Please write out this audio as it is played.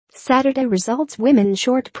Saturday results. Women's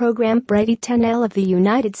short program. Bradie Tennell of the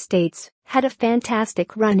United States had a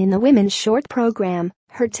fantastic run in the women's short program,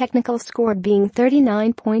 her technical score being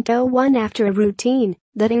 39.01 after a routine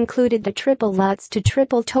that included the triple Lutz to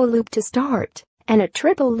triple toe loop to start and a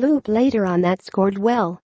triple loop later on that scored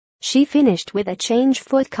well. She finished with a change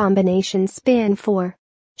foot combination spin 4.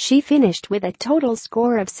 She finished with a total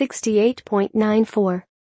score of 68.94.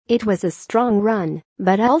 It was a strong run,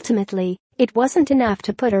 but ultimately, it wasn't enough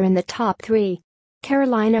to put her in the top 3.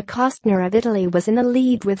 Carolina Kostner of Italy was in the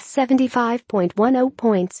lead with 75.10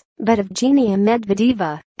 points, but Evgenia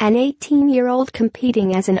Medvedeva, an 18-year-old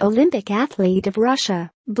competing as an Olympic athlete of Russia,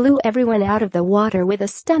 blew everyone out of the water with a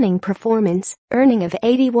stunning performance, earning of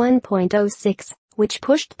 81.06, which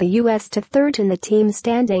pushed the U.S. to third in the team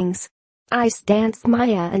standings. Ice dance.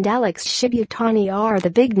 Maya and Alex Shibutani are the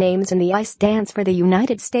big names in the ice dance for the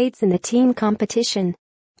United States in the team competition.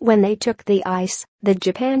 When they took the ice, the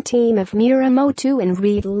Japan team of Muramoto and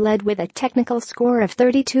Reed led with a technical score of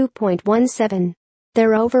 32.17.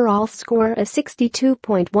 Their overall score is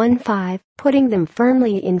 62.15, putting them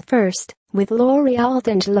firmly in first, with L'Oreal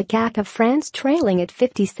and Lecaque of France trailing at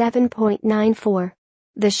 57.94.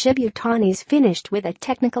 The Shibutanis finished with a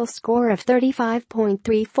technical score of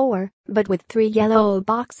 35.34, but with 3 yellow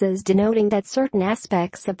boxes denoting that certain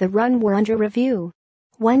aspects of the run were under review.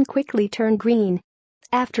 One quickly turned green.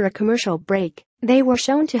 After a commercial break, they were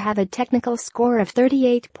shown to have a technical score of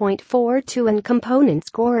 38.42 and component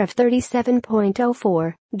score of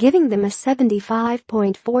 37.04, giving them a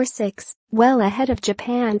 75.46, well ahead of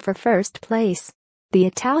Japan for first place. The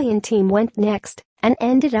Italian team went next and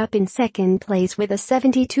ended up in second place with a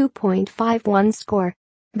 72.51 score.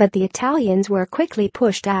 But the Italians were quickly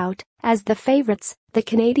pushed out, as the favorites, the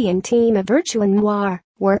Canadian team of Virtue Noir,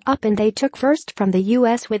 were up and they took first from the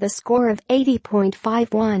U.S. with a score of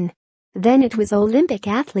 80.51. Then it was Olympic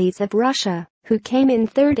athletes of Russia, who came in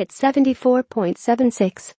third at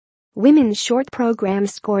 74.76. Women's short program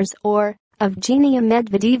scores or, Evgenia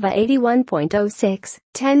Medvedeva 81.06,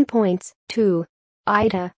 10 points, 2.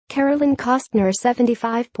 Ida, Caroline Kostner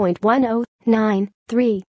 75.10, 9,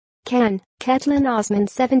 3. Ketlin Osman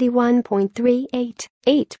 71.38,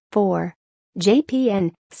 8, 4.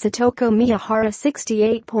 JPN, Satoko Miyahara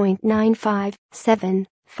 68.95, 7,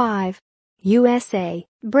 5. USA,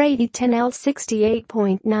 Bradie Tennell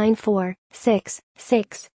 68.94, 6,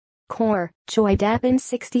 6. Core, Joy Dabin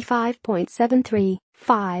 65.73,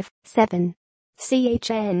 5, 7.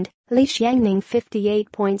 CH End, Li Xiangning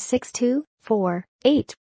 58.62, 4,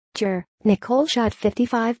 8. Nicole Schott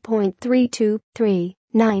 55.32, 3,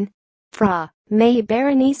 9. Fra, May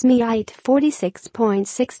Berenice Miite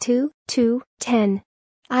 46.62, 2, 10.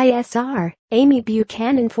 ISR, Amy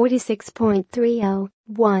Buchanan 46.30,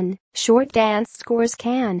 1. Short dance scores.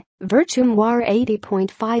 Virtue Noir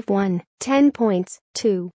 80.51, 10 points,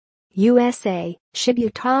 2. USA,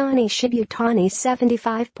 Shibutani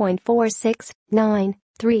 75.46, 9,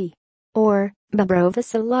 3. Or, Bobrova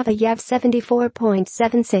Solовьев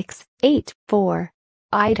 74.76, 8, 4.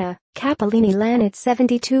 Ida, Capolini Lanit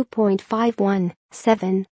 72.51,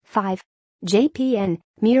 7, 5. JPN,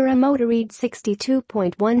 Muramoto Reed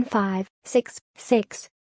 62.15, 6, 6.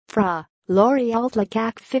 Fra, L'Oreal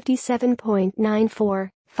Lecaque 57.94,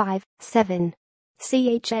 5, 7.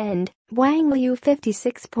 CH End, Wang Liu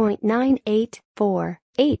 56.98, 4,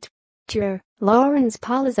 8. Lawrence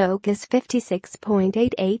Polizokis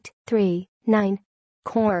 56.88, 3, 9.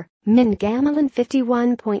 Core, Min Gamelin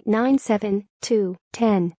 51.97, 2,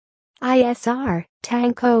 10. ISR,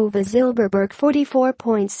 Tankova Zilberberg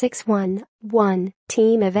 44.61, 1.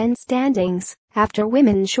 Team event standings, after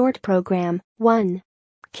women's short program, 1.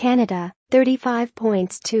 Canada, 35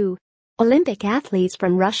 points 2. Olympic athletes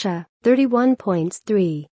from Russia, 31 points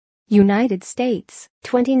 3. United States,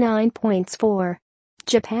 29 points 4.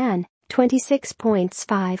 Japan, 26 points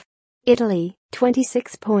 5. Italy,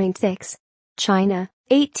 26.6. China,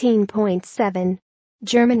 18.7.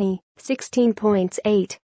 Germany,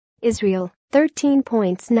 16.8. Israel,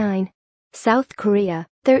 13.9. South Korea,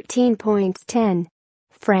 13.10.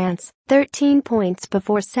 France, 13 points.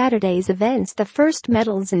 Before Saturday's events, the first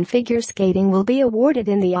medals in figure skating will be awarded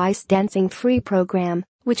in the ice dancing free program,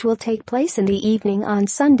 which will take place in the evening on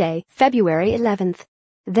Sunday, February 11th.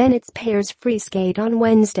 Then it's pairs free skate on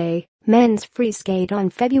Wednesday, men's free skate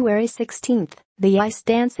on February 16th, the ice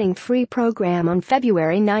dancing free program on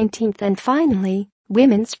February 19th, and finally,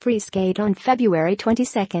 women's free skate on February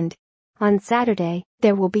 22nd. On Saturday,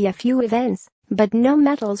 there will be a few events, but no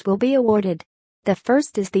medals will be awarded. The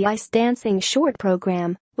first is the ice dancing short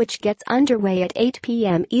program, which gets underway at 8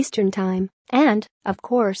 p.m. Eastern Time, and, of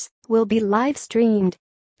course, will be live streamed.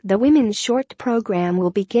 The women's short program will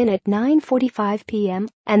begin at 9:45 p.m.,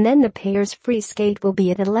 and then the pairs free skate will be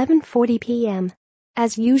at 11:40 p.m.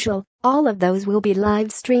 As usual, all of those will be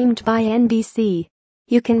live streamed by NBC.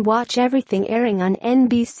 You can watch everything airing on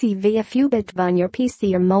NBC via Fubit on your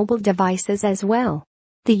PC or mobile devices as well.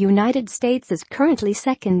 The United States is currently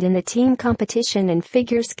second in the team competition in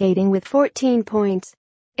figure skating with 14 points.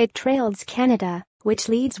 It trails Canada, which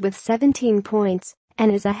leads with 17 points,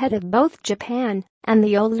 and is ahead of both Japan and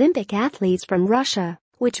the Olympic athletes from Russia,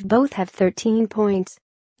 which both have 13 points.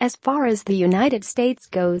 As far as the United States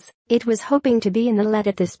goes, it was hoping to be in the lead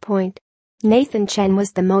at this point. Nathan Chen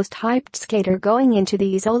was the most hyped skater going into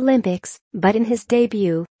these Olympics, but in his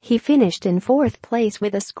debut, he finished in fourth place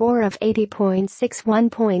with a score of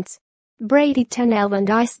 80.61 points. Brady Tunnell and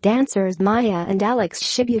ice dancers Maya and Alex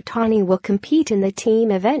Shibutani will compete in the team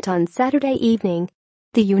event on Saturday evening.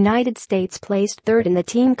 The United States placed third in the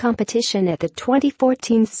team competition at the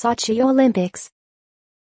 2014 Sochi Olympics,